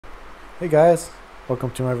Hey guys,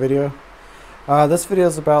 welcome to my video. This video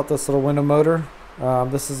is about this little window motor.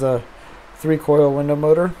 This is a 3-coil window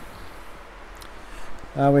motor.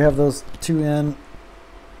 We have those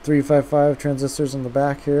 2N355 transistors in the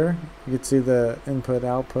back here. You can see the input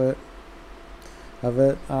output of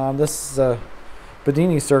it. This is a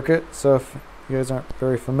bedini circuit, so if you guys aren't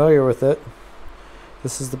very familiar with it,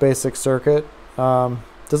 this is the basic circuit.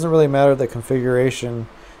 Doesn't really matter the configuration.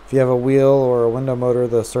 If you have a wheel or a window motor,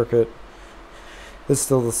 the circuit is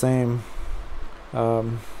still the same.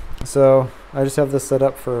 So I just have this set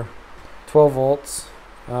up for 12 volts,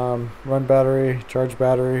 run battery, charge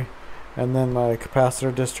battery, and then my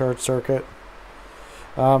capacitor discharge circuit.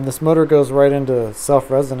 This motor goes right into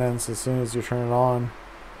self-resonance as soon as you turn it on.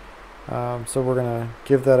 So we're gonna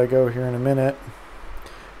give that a go here in a minute.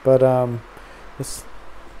 But let's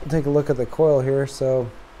take a look at the coil here. So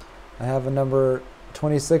I have a number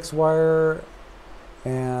 26 wire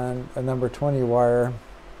and a number 20 wire.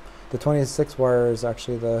 The 26 wire is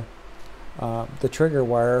actually the trigger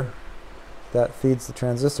wire that feeds the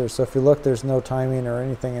transistor. So if you look, there's no timing or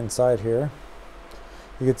anything inside here.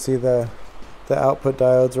 You can see the output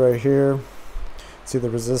diodes right here. See the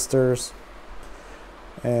resistors,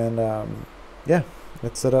 and yeah,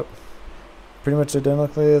 it's set up pretty much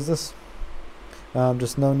identically as this,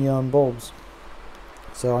 just no neon bulbs.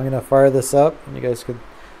 So I'm gonna fire this up and you guys could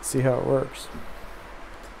see how it works.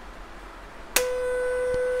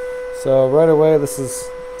 So right away, this is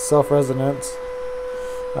self-resonance.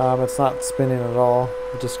 It's not spinning at all.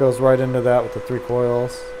 It just goes right into that with the 3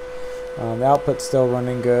 coils. The output's still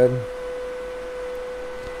running good.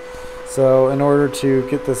 So in order to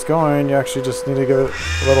get this going, you actually just need to give it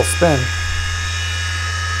a little spin.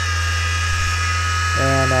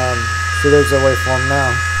 And so there's a waveform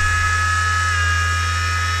now.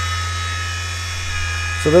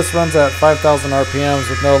 So this runs at 5,000 RPMs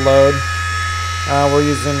with no load. We're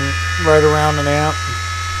using right around an amp.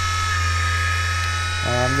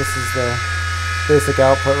 This is the basic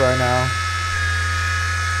output right now.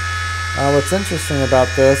 What's interesting about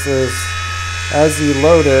this is as you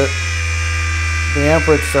load it, the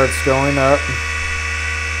amperage starts going up.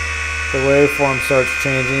 The waveform starts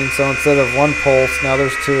changing. So instead of 1 pulse, now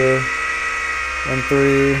there's 2 and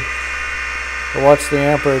 3. But watch the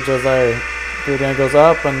amperage as I do it, goes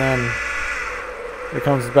up and then it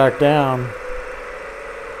comes back down.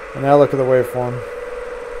 And now look at the waveform.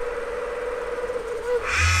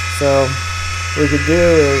 So what we could do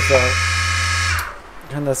is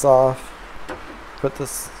turn this off, put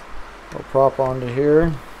this little prop onto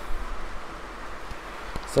here.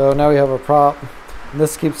 So now we have a prop, and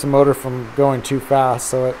this keeps the motor from going too fast,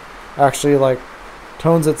 so it actually like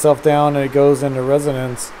tones itself down and it goes into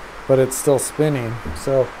resonance, but it's still spinning.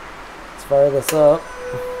 So let's fire this up.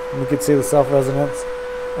 You can see the self-resonance.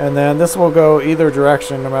 And then this will go either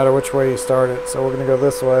direction no matter which way you start it. So we're going to go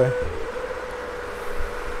this way.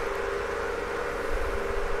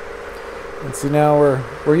 And see, now we're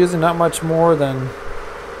using not much more than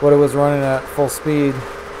what it was running at full speed.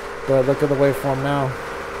 But look at the waveform now.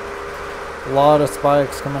 A lot of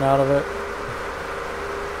spikes coming out of it.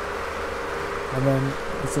 And then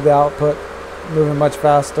you see the output moving much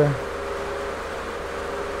faster.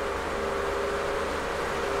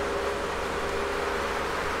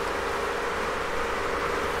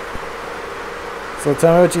 So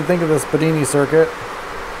tell me what you think of this bedini circuit.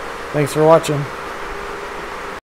 Thanks for watching.